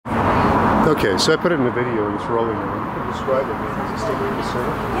Okay, so I put it in the video and it's rolling now. You can describe it, maybe. Is it still in the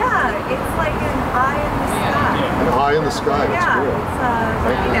center? Yeah, it's like an eye in the sky. An eye in the sky, that's yeah, cool. It's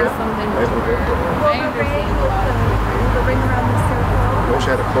well, the ring with the ring around the circle. I wish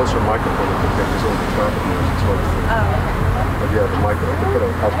I had a closer microphone to pick up these little traffic noise. It's hard to think. Oh, okay. But yeah, the mic, I could put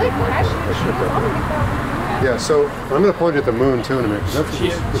an outdoor mic on. I should have done that. Yeah, so I'm going to point at the moon too in a minute. We're supposed to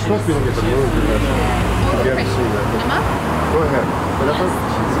be looking at the moon. You haven't seen that. Go ahead.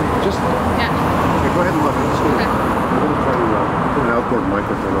 Just go ahead and look. I'm just going to try to put an outboard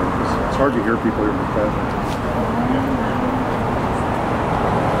microphone on because it's hard to hear people here in the traffic.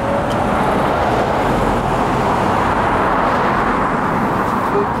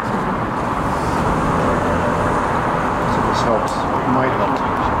 So this helps. It might help.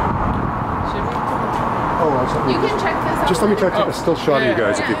 Oh, you can check this out. Just let me try to take a still shot of you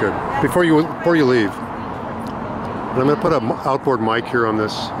guys if you could before you leave. And I'm going to put an outboard mic here on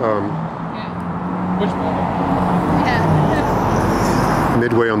this. Which one?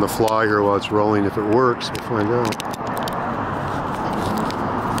 Midway on the fly here while it's rolling. If it works, we'll find out.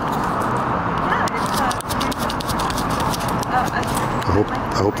 I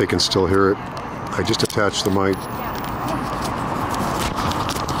hope they can still hear it. I just attached the mic.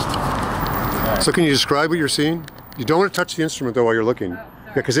 So can you describe what you're seeing? You don't want to touch the instrument though while you're looking. Yeah,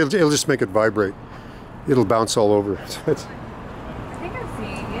 because it'll just make it vibrate. It'll bounce all over. I think I'm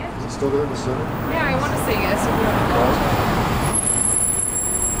seeing it. Is it still there in the center? Yeah, I want to see it.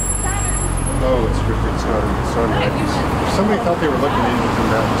 Oh, it's drifting. It's not in the sun. If somebody thought they were looking in from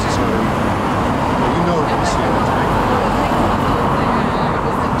that, it's not in. Well, you know if you see it.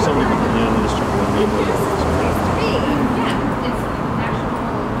 Somebody with the hand instrument on me.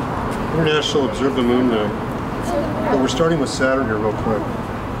 International Observe the Moon now. But we're starting with Saturn here real quick.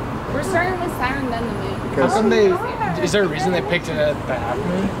 We're starting with Saturn, then the moon. How come is there a reason they picked it at the half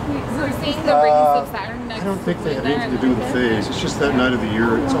moon? So we're seeing the rings of Saturn next I don't think they have anything to do with the phase. It's just that night of the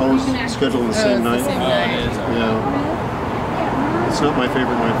year. It's always scheduled on the same night. Yeah. It's not my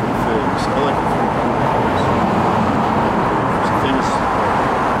favorite night for the phase. I like the three colors. There's a famous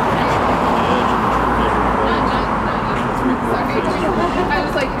I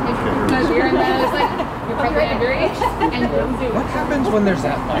was like, I was like, you're probably underage. What happens when there's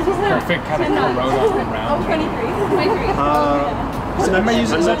that like perfect kind of corona around? 23. Is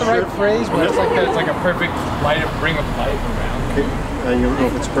that the right phrase? Where it's like a perfect ring of light around. You don't know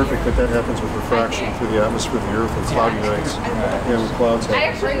if it's perfect, but that happens with refraction through the atmosphere of the Earth on cloudy nights. Yeah, when clouds I happen.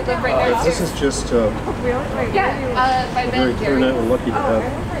 actually live right there. This is just by a very clear night. We're lucky to have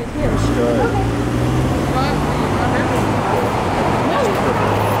the sky.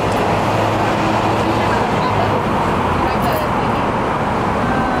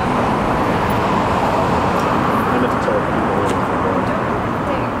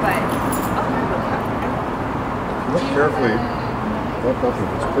 Look carefully.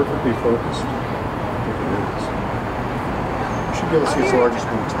 It's perfectly focused. I think it is. You should be able to see its largest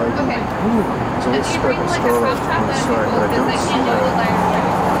one tight. Okay. There's a little speckled star on the side, but I don't see that.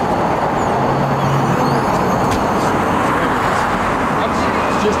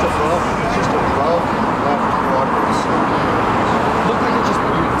 It's just above. It's just above left quadrant. It looked like it just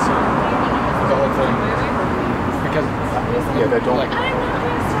moved the whole thing. Because yeah, they don't.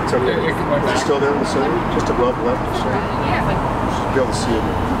 It's okay. Is it still there in the center? Just above left or so? Yeah. You should be able to see it.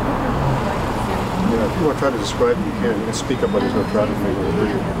 Yeah, if you want to try to describe it, you can. You can speak up when there's no traffic. Maybe we'll hear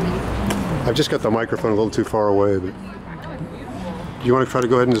you. I've just got the microphone a little too far away, but do you want to try to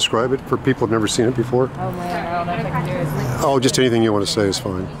go ahead and describe it for people who've never seen it before? Oh man, I don't know if I can do it. Oh, just anything you want to say is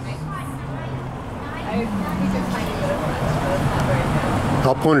fine.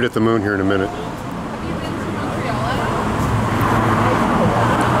 I'll point it at the moon here in a minute.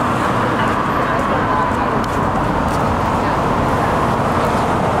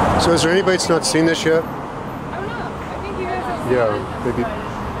 So is there anybody that's not seen this yet? I don't know. I think you guys have seen Yeah, maybe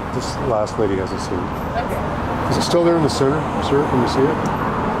this last lady hasn't seen it. Okay. Is it still there in the center, sir? Can you see it?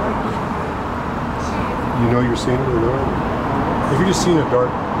 You know you're seeing it or not? If you're just seeing a dark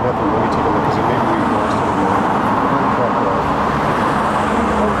nothing, let me take a look because it may be lost in the water.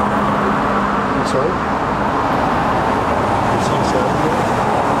 I'm sorry? You're seeing Saturn?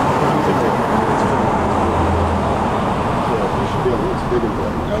 What do you think they can do? Yeah, you should be able to. It's big and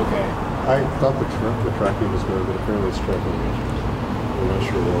bright. okay. I thought the tracking was good, but apparently it's tracking. I'm not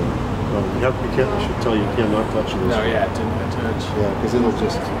sure why. I should tell you, you cannot touch this. No, yeah, it didn't touch. Yeah, because it'll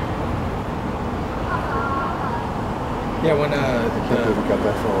just. Yeah, when I think we got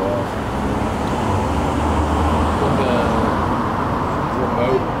that far off. when the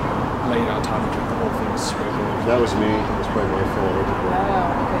remote laid on top of it, the whole thing swiveled. That was me. It was probably my fault.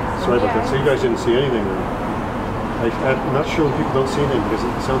 Oh, okay. So Sorry about that. So you guys didn't see anything then? I'm not sure when people don't see anything because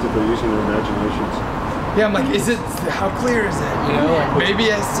it sounds like they're using their imaginations. Yeah, I'm like, how clear is it? You know, like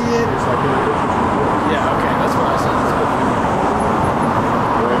maybe I see it. It's like in the pictures before. Yeah, okay, that's what I said.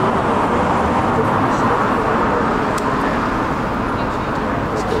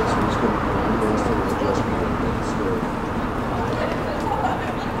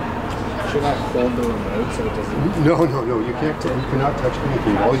 Should I hold the remote so it doesn't? No, you can't. You cannot touch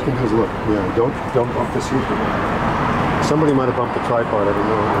anything. All you can do is look. Yeah, don't bump the seat. Somebody might have bumped the tripod. I don't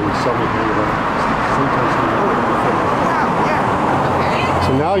know. And somebody handed it sometimes. Okay.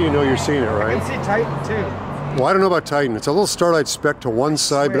 So now you know you're seeing it, right? I can see Titan too. Well, I don't know about Titan. It's a little starlight speck to one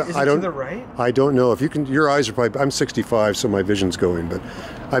side, but Is I it don't. to the right? I don't know if you can. Your eyes are probably. I'm 65, so my vision's going. But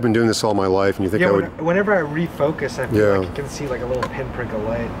I've been doing this all my life, and you think I would. Whenever I refocus, I feel like you can see like a little pinprick of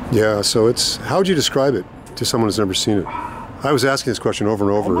light. Yeah. So it's. How would you describe it to someone who's never seen it? I was asking this question over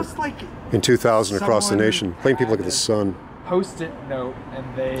and over Almost like in 2000 across the someone nation. Making people look at the sun. Post-it note, and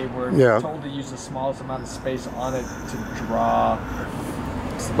they were told to use the smallest amount of space on it to draw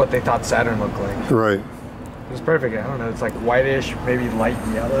what they thought Saturn looked like. Right. It was perfect. I don't know. It's like whitish, maybe light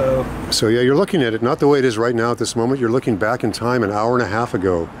yellow. So yeah, you're looking at it not the way it is right now at this moment. You're looking back in time an hour and a half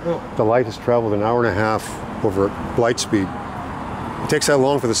ago. Oh. The light has traveled an hour and a half over light speed. It takes that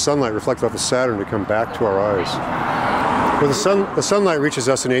long for the sunlight reflected off of Saturn to come back to our eyes. Well, the sunlight reaches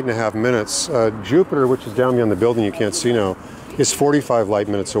us in 8.5 minutes. Jupiter, which is down beyond the building you can't see now, is 45 light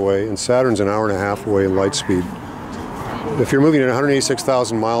minutes away, and Saturn's an hour and a half away in light speed. If you're moving at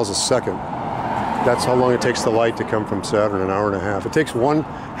 186,000 miles a second, that's how long it takes the light to come from Saturn, an hour and a half. It takes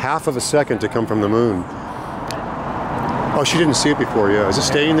 1/2 of a second to come from the moon. Oh, she didn't see it before, yeah. Is it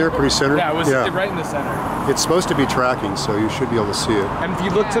staying there pretty centered? Yeah, it was right in the center. It's supposed to be tracking, so you should be able to see it. And if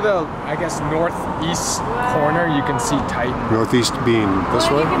you look to the, I guess, northeast corner, you can see Titan. Northeast being this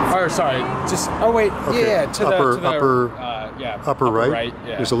way? Or sorry, just, oh wait, Okay. yeah, to upper right?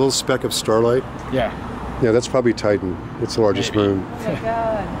 Yeah. There's a little speck of starlight. Yeah. Yeah, that's probably Titan. It's the largest moon. Oh my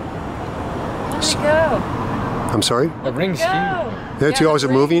god. Where'd it go? I'm sorry? The ring's huge. Yeah, too. Oh, is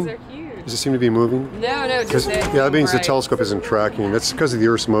it moving? Does it seem to be moving? No, just Yeah, that means the telescope isn't tracking. That's because of the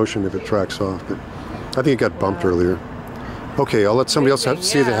Earth's motion if it tracks off. But I think it got bumped earlier. Okay, I'll let somebody else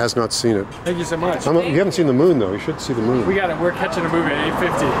see it that has not seen it. Thank you so much. You haven't seen the moon, though. You should see the moon. We got it. We're catching a movie at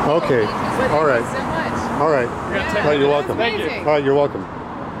 8:50. Okay. All right. so much. All right. All right, you're welcome. Thank you. All right, you're welcome.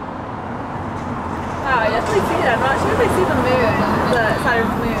 Wow, I definitely see it. I'm not sure if I see the moon, the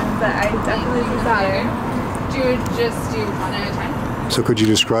Saturn's moon, but I definitely see Saturn. Do you just do one at a time? So could you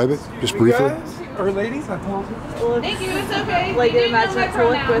describe it, just briefly? Or ladies, I told you. Well, Thank you, it's okay. like You didn't imagine know it my to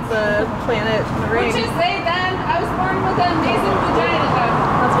look pronouns. with the planet and the ring. Which is they, them. I was born with an amazing vagina, though.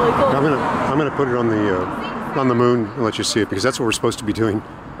 That's really cool. I'm gonna put it on the moon and let you see it because that's what we're supposed to be doing.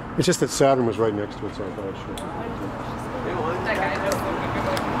 It's just that Saturn was right next to it, so I thought I'd show you. That guy knows.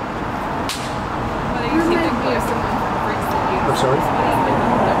 What do you think of me if someone breaks the news? I'm sorry?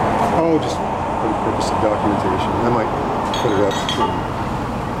 Oh, just for the purpose of documentation. I might put it up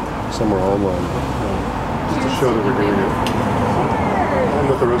somewhere online just to show that we're doing it. I'm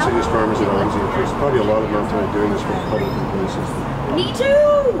with the Road City Astronomers at Arms. There's probably a lot of them out doing this for public places. Me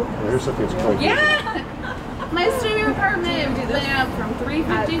too! Here's something that's quite Yeah! My studio apartment went up from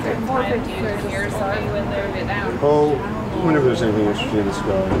 350 to 450 here, so I went there and get down. Oh, whenever there's anything interesting in the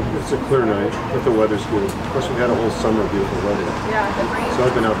sky. It's a clear night, but the weather's good. Plus, we had a whole summer of beautiful weather. Yeah, So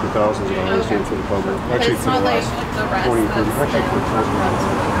I've been out for thousands of hours doing for the public. Actually, it's for not the like last the rest 20, 30, actually for 20 years.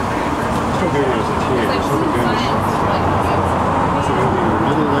 I started doing it as a teenager, so I've been doing this. So maybe in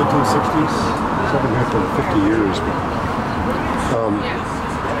the middle 1960s. So I've been here for 50 years. But,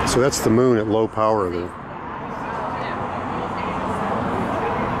 so that's the moon at low power there.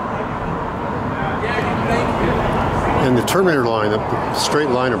 And the Terminator line, the straight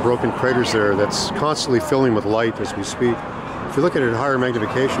line of broken craters there, that's constantly filling with light as we speak. If you look at it at higher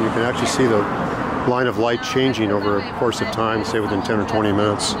magnification, you can actually see the line of light changing over a course of time, say within 10 or 20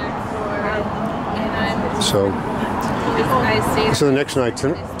 minutes. So the next night,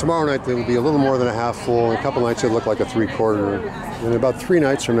 tomorrow night, it'll be a little more than a half full, and a couple nights it'll look like a 3/4. And about 3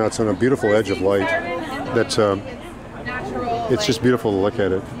 nights from now, it's on a beautiful edge of light. That's it's just beautiful to look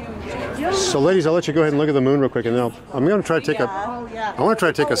at it. So, ladies, I'll let you go ahead and look at the moon real quick, and then I'm going to try to take I want to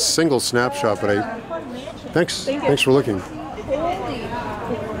try to take a single snapshot, but thanks for looking.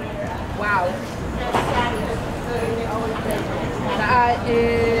 Wow. That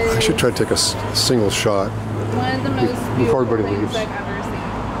is I should try to take a single shot one of the most before everybody beautiful leaves. things I've ever